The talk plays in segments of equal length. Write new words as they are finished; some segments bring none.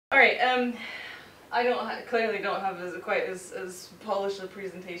All right. I clearly don't have quite as polished a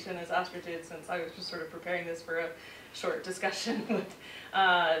presentation as Astrid did, since I was just sort of preparing this for a short discussion with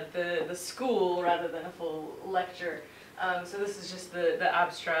the school rather than a full lecture. So this is just the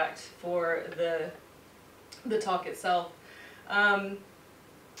abstract for the talk itself. I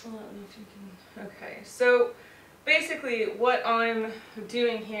don't know if you can. Okay, so basically what I'm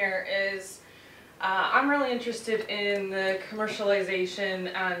doing here is I'm really interested in the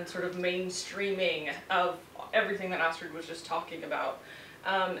commercialization and sort of mainstreaming of everything that Astrid was just talking about.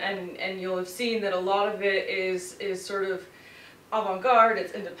 And you'll have seen that a lot of it is sort of avant-garde,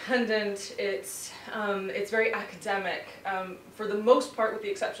 it's independent, it's very academic, for the most part, with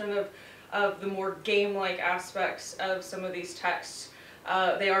the exception of the more game-like aspects of some of these texts.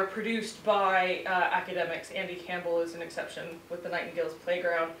 They are produced by academics. Andy Campbell is an exception with the Nightingale's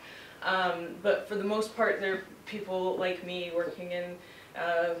Playground. But for the most part, they're people like me working in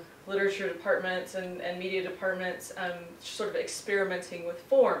literature departments and media departments, sort of experimenting with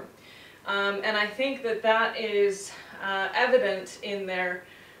form. And I think that is evident in their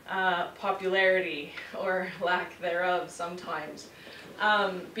popularity, or lack thereof sometimes,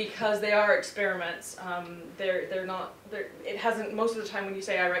 because they are experiments. It hasn't, most of the time when you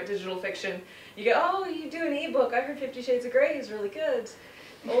say I write digital fiction, you go, oh, you do an ebook, I heard 50 Shades of Grey is really good.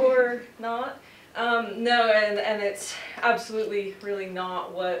 Or not. No, and it's absolutely really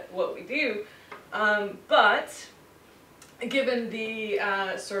not what we do. But given the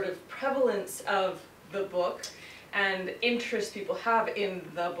sort of prevalence of the book and interest people have in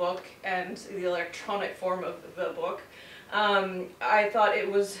the book and the electronic form of the book, I thought it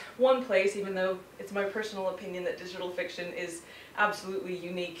was one place, even though it's my personal opinion that digital fiction is absolutely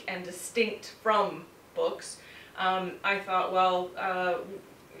unique and distinct from books. I thought, well,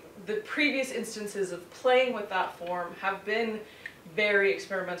 the previous instances of playing with that form have been very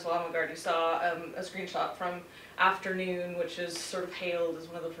experimental avant-garde. You saw a screenshot from Afternoon, which is sort of hailed as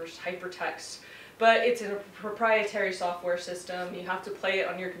one of the first hypertexts. But it's in a proprietary software system. You have to play it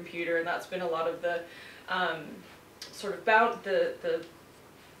on your computer, and that's been a lot of the sort of I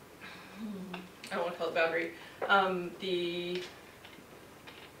don't want to call it boundary.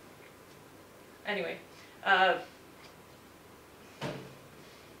 Anyway.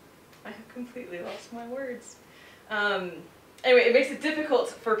 I have completely lost my words. Anyway, it makes it difficult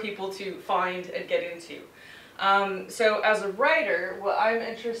for people to find and get into. So as a writer, what I'm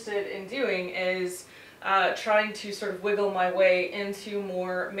interested in doing is trying to sort of wiggle my way into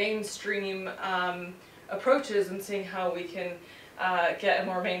more mainstream approaches and seeing how we can get a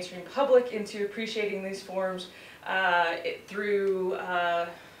more mainstream public into appreciating these forms through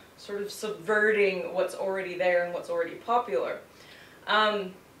sort of subverting what's already there and what's already popular.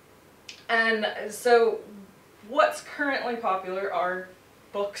 And so what's currently popular are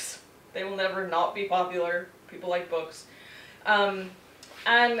books. They will never not be popular. People like books. And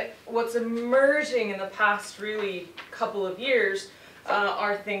what's emerging in the past really couple of years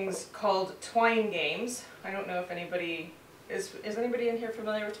are things called twine games. I don't know if anybody, is anybody in here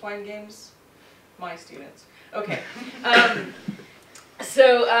familiar with twine games? My students. Okay.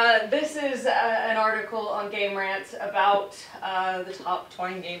 So this is an article on Game Rant about the top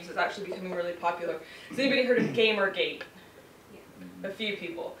twine games. It's actually becoming really popular. Has anybody heard of Gamergate? Yeah. A few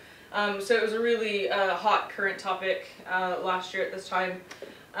people. So it was a really hot current topic last year at this time.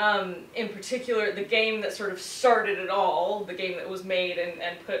 In particular, the game that sort of started it all, the game that was made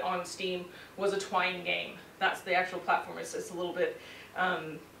and put on Steam, was a twine game. That's the actual platform. It's a little bit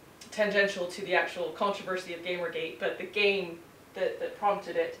tangential to the actual controversy of Gamergate, but the game that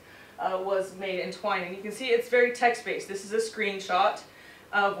prompted it was made in twine. And you can see it's very text-based. This is a screenshot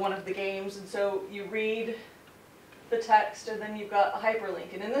of one of the games, and so you read the text and then you've got a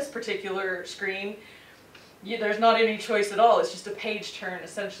hyperlink. And in this particular screen, there's not any choice at all. It's just a page turn,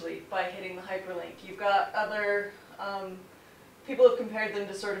 essentially, by hitting the hyperlink. You've got other, people have compared them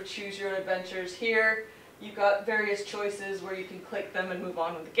to sort of choose your own adventures. Here, you've got various choices where you can click them and move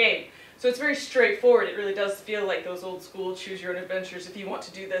on with the game. So it's very straightforward. It really does feel like those old school choose your own adventures. If you want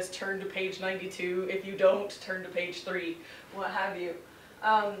to do this, turn to page 92. If you don't, turn to page 3, what have you.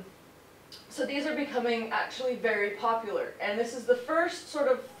 So these are becoming actually very popular. And this is the first sort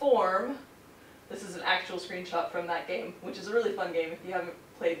of form. This is an actual screenshot from that game, which is a really fun game. If you haven't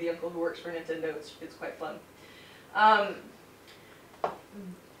played The Uncle Who Works for Nintendo, it's quite fun.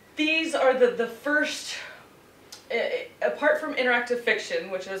 These are the first, apart from interactive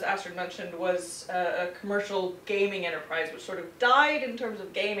fiction, which, as Astrid mentioned, was a commercial gaming enterprise, which sort of died in terms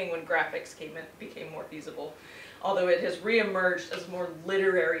of gaming when graphics became more feasible, although it has re-emerged as a more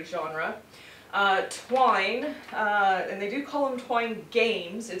literary genre. Twine, and they do call them Twine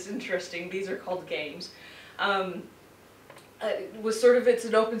games. It's interesting. These are called games. Was sort of, it's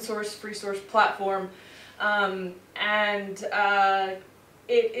an open source, free source platform, and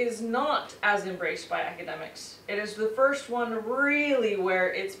it is not as embraced by academics. It is the first one really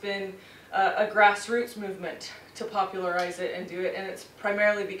where it's been a grassroots movement to popularize it and do it, and it's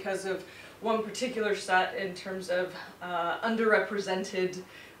primarily because of one particular set in terms of underrepresented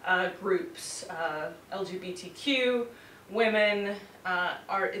groups, LGBTQ, women,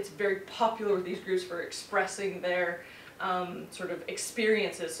 it's very popular with these groups for expressing their sort of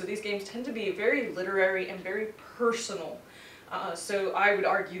experiences. So these games tend to be very literary and very personal. So I would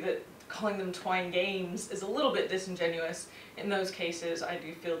argue that calling them Twine games is a little bit disingenuous. In those cases, I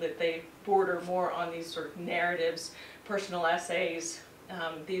do feel that they border more on these sort of narratives, personal essays,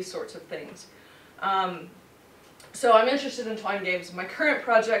 these sorts of things. So I'm interested in Twine games. My current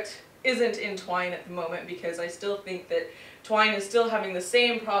project isn't in Twine at the moment because I still think that Twine is still having the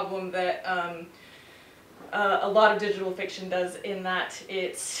same problem that a lot of digital fiction does, in that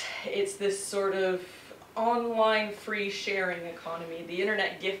it's this sort of online free sharing economy, the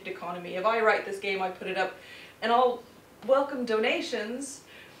internet gift economy. If I write this game, I put it up, and I'll welcome donations,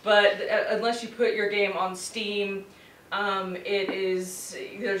 but unless you put your game on Steam,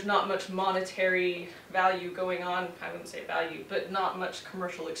 there's not much monetary value going on. I wouldn't say value, but not much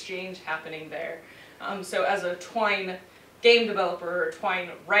commercial exchange happening there. So as a Twine game developer or a Twine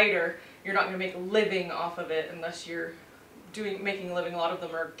writer, you're not going to make a living off of it unless you're making a living. A lot of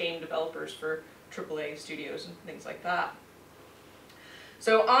them are game developers for AAA studios and things like that.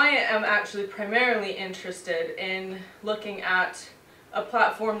 So I am actually primarily interested in looking at a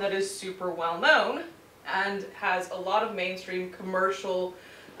platform that is super well known and has a lot of mainstream commercial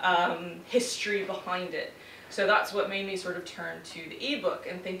history behind it. So that's what made me sort of turn to the ebook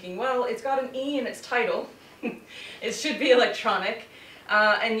and thinking, well, it's got an E in its title. It should be electronic.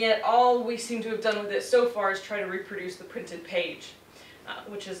 And yet all we seem to have done with it so far is try to reproduce the printed page,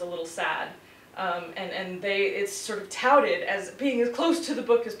 which is a little sad. It's sort of touted as being as close to the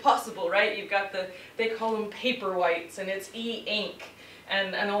book as possible, right? You've got they call them paper whites, and it's e-ink,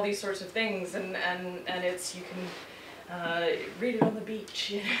 and all these sorts of things, and you can read it on the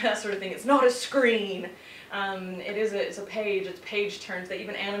beach, that sort of thing. It's not a screen. It's a page. It's page turns. They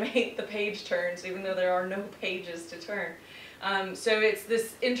even animate the page turns, even though there are no pages to turn. So it's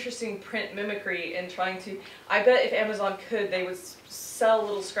this interesting print mimicry and trying to, I bet if Amazon could, they would sell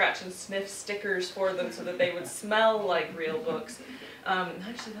little scratch and sniff stickers for them so that they would smell like real books.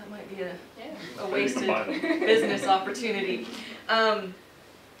 Actually, that might be a wasted business opportunity. And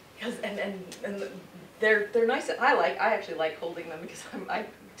they're nice. I actually like holding them because I'm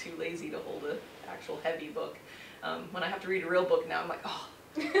too lazy to hold an actual heavy book. When I have to read a real book now, I'm like, oh,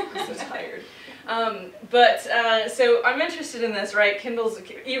 I'm so tired. So I'm interested in this, right?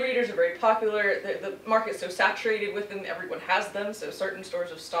 E-readers are very popular. The market's so saturated with them, everyone has them, so certain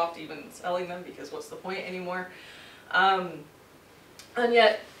stores have stopped even selling them because what's the point anymore? And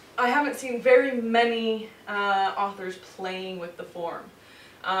yet, I haven't seen very many authors playing with the form.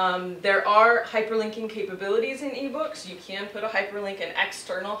 There are hyperlinking capabilities in ebooks. You can put a hyperlink, an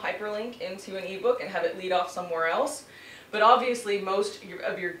external hyperlink, into an ebook and have it lead off somewhere else. But obviously, most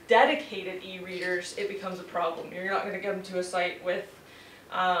of your dedicated e-readers, it becomes a problem. You're not going to get them to a site with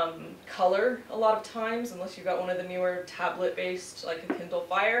color a lot of times, unless you've got one of the newer tablet-based, like a Kindle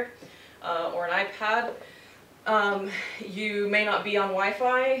Fire or an iPad. You may not be on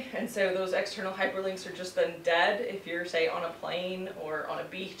Wi-Fi, and so those external hyperlinks are just then dead if you're, say, on a plane or on a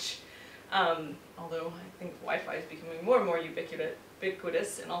beach. Although I think Wi-Fi is becoming more and more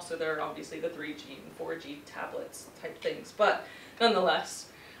ubiquitous, and also there are obviously the 3G and 4G tablets type things. But nonetheless,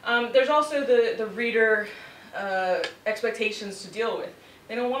 there's also the reader expectations to deal with.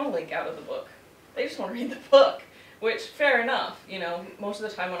 They don't want to link out of the book. They just want to read the book, which, fair enough. You know, most of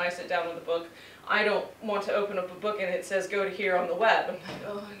the time when I sit down with a book, I don't want to open up a book and it says go to here on the web. I'm like,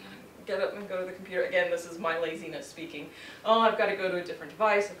 oh, I gotta get up and go to the computer. Again, this is my laziness speaking. Oh, I've got to go to a different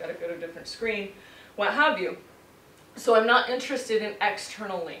device, I've got to go to a different screen, what have you. So I'm not interested in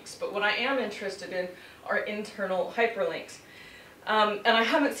external links, but what I am interested in are internal hyperlinks. And I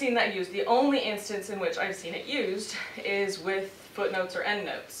haven't seen that used. The only instance in which I've seen it used is with footnotes or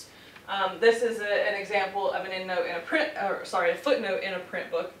endnotes. This is an example of an endnote in a footnote in a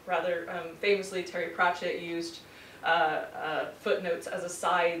print book. Rather famously, Terry Pratchett used footnotes as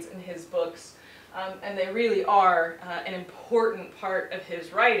asides in his books, and they really are an important part of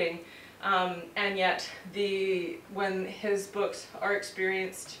his writing. And yet, when his books are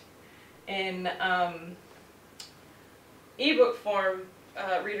experienced in ebook form,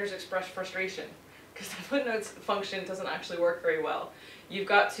 readers express frustration because the footnotes function doesn't actually work very well. You've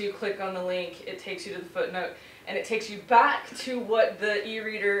got to click on the link, it takes you to the footnote, and it takes you back to what the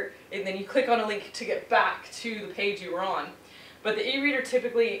e-reader, and then you click on a link to get back to the page you were on. But the e-reader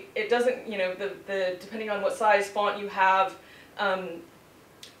typically, it doesn't, you know, depending on what size font you have,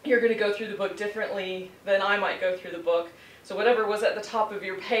 you're going to go through the book differently than I might go through the book. So whatever was at the top of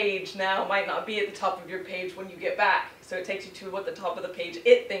your page now might not be at the top of your page when you get back. So it takes you to what the top of the page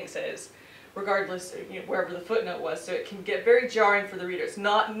it thinks is, regardless, you know, wherever the footnote was. So it can get very jarring for the reader. It's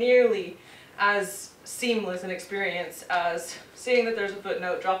not nearly as seamless an experience as seeing that there's a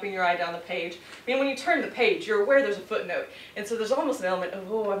footnote, dropping your eye down the page. I mean, when you turn the page, you're aware there's a footnote. And so there's almost an element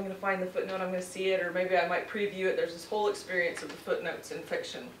of, oh, I'm going to find the footnote, I'm going to see it, or maybe I might preview it. There's this whole experience of the footnotes in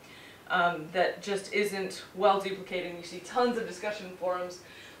fiction that just isn't well duplicated. You see tons of discussion forums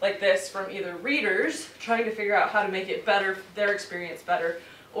like this from either readers trying to figure out how to make it better, their experience better,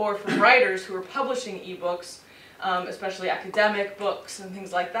 or from writers who are publishing ebooks, especially academic books and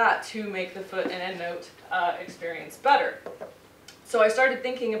things like that, to make the foot and endnote experience better. So I started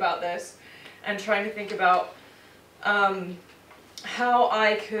thinking about this and trying to think about how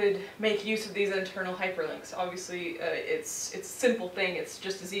I could make use of these internal hyperlinks. Obviously, it's a simple thing. It's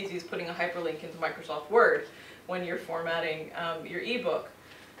just as easy as putting a hyperlink into Microsoft Word when you're formatting your ebook.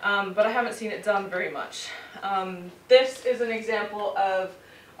 But I haven't seen it done very much. This is an example of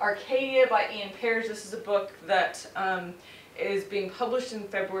Arcadia by Ian Pears. This is a book that is being published in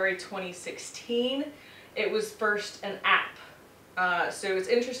February 2016. It was first an app. So it's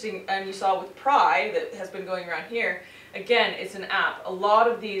interesting, and you saw with Pry that has been going around here, again, it's an app. A lot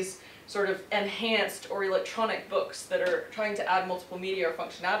of these sort of enhanced or electronic books that are trying to add multiple media or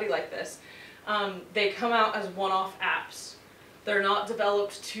functionality like this, they come out as one-off apps. They're not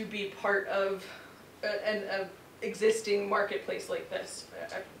developed to be part of an existing marketplace like this.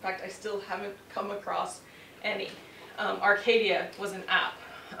 In fact, I still haven't come across any. Arcadia was an app,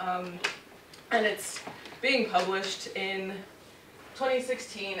 and it's being published in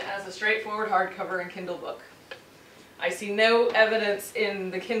 2016 as a straightforward hardcover and Kindle book. I see no evidence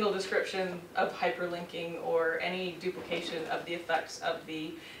in the Kindle description of hyperlinking or any duplication of the effects of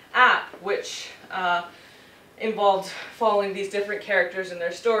the app, which involved following these different characters and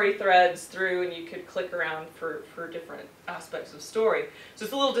their story threads through, and you could click around for different aspects of story. So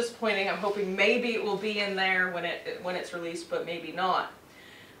it's a little disappointing. I'm hoping maybe it will be in there when it's released, but maybe not.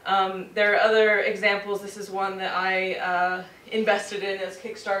 There are other examples. This is one that I invested in as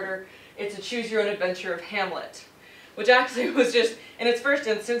Kickstarter. It's a choose your own adventure of Hamlet, which actually was just, in its first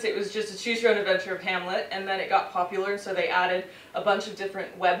instance, it was just a choose your own adventure of Hamlet, and then it got popular, so they added a bunch of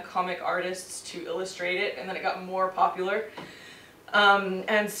different webcomic artists to illustrate it, and then it got more popular.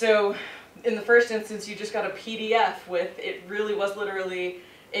 And so in the first instance, you just got a PDF with, it really was literally,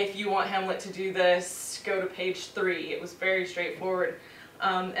 if you want Hamlet to do this, go to page 3. It was very straightforward.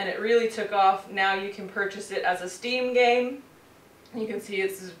 And it really took off. Now you can purchase it as a Steam game. You can see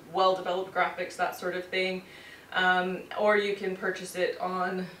it's well-developed graphics, that sort of thing. Or you can purchase it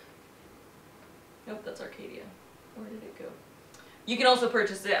on, nope, that's Arcadia. Where did it go? You can also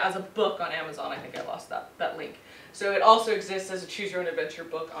purchase it as a book on Amazon. I think I lost that link. So it also exists as a choose your own adventure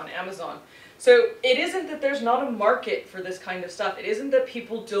book on Amazon. So it isn't that there's not a market for this kind of stuff. It isn't that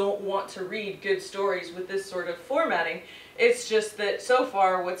people don't want to read good stories with this sort of formatting. It's just that so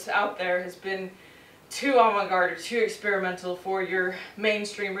far what's out there has been too avant-garde or too experimental for your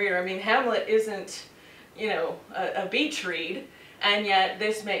mainstream reader. I mean, Hamlet isn't, you know, a beach read, and yet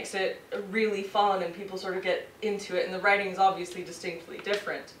this makes it really fun and people sort of get into it, and the writing is obviously distinctly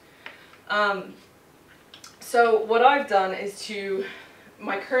different. So what I've done is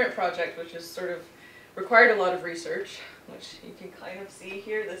my current project, which has sort of required a lot of research, which you can kind of see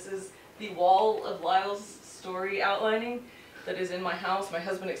here. This is the wall of Lyle's story outlining that is in my house. My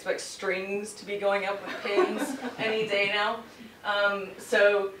husband expects strings to be going up with pins any day now.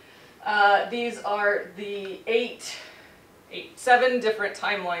 These are the seven different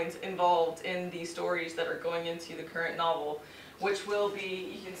timelines involved in the stories that are going into the current novel, which will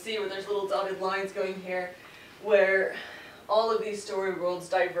be, you can see where there's little dotted lines going here, where all of these story worlds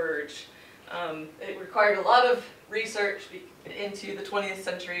diverge. It required a lot of research into the 20th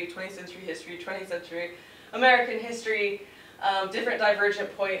century history, 20th century American history, different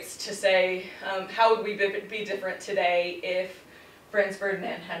divergent points to say how would we be different today if Franz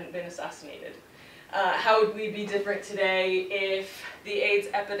Ferdinand hadn't been assassinated? How would we be different today if the AIDS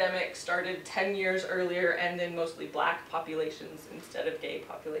epidemic started 10 years earlier and in mostly black populations instead of gay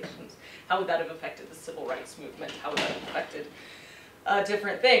populations? How would that have affected the civil rights movement? How would that have affected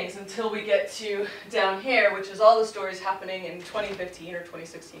different things until we get to down here, which is all the stories happening in 2015 or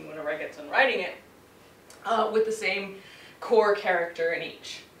 2016 whenever I get done writing it, with the same core character in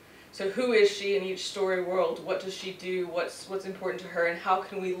each. So who is she in each story world? What does she do? What's important to her? And how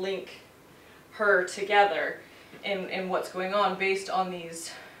can we link her together in what's going on based on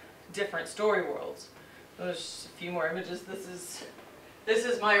these different story worlds? There's just a few more images. This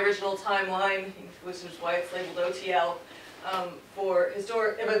is my original timeline, which is why it's labeled OTL, for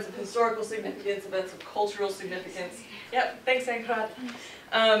events of historical significance, events of cultural significance. Yep, thanks, Ankrad.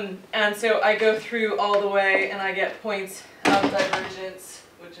 And so I go through all the way, and I get points of divergence,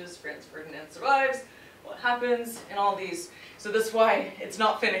 which is Franz Ferdinand survives, what happens, and all these. So this is why it's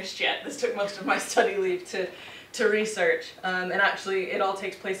not finished yet. This took most of my study leave to research. And actually, it all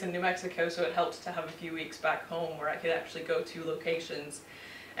takes place in New Mexico, so it helped to have a few weeks back home where I could actually go to locations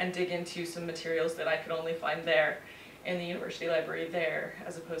and dig into some materials that I could only find there in the university library there,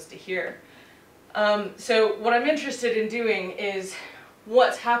 as opposed to here. So what I'm interested in doing is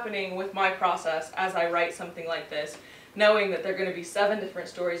what's happening with my process as I write something like this, knowing that there are going to be 7 different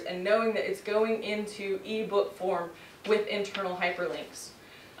stories and knowing that it's going into ebook form with internal hyperlinks.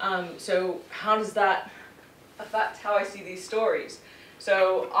 So how does that affect how I see these stories?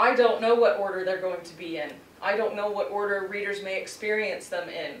 So I don't know what order they're going to be in. I don't know what order readers may experience them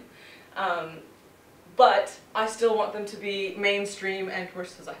in. But I still want them to be mainstream, and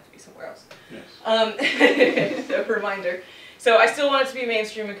commercial says I have to be somewhere else. Yes. So reminder. So I still want it to be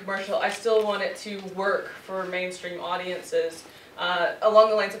mainstream and commercial. I still want it to work for mainstream audiences along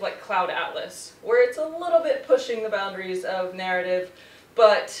the lines of like Cloud Atlas, where it's a little bit pushing the boundaries of narrative,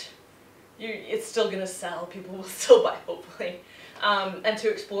 but it's still going to sell. People will still buy, hopefully. And to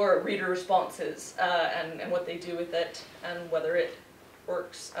explore reader responses and what they do with it and whether it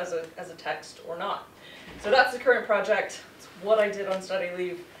works as a text or not. So that's the current project. It's what I did on study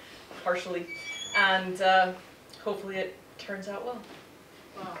leave, partially, and hopefully it turns out well.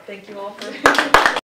 Wow. Thank you all for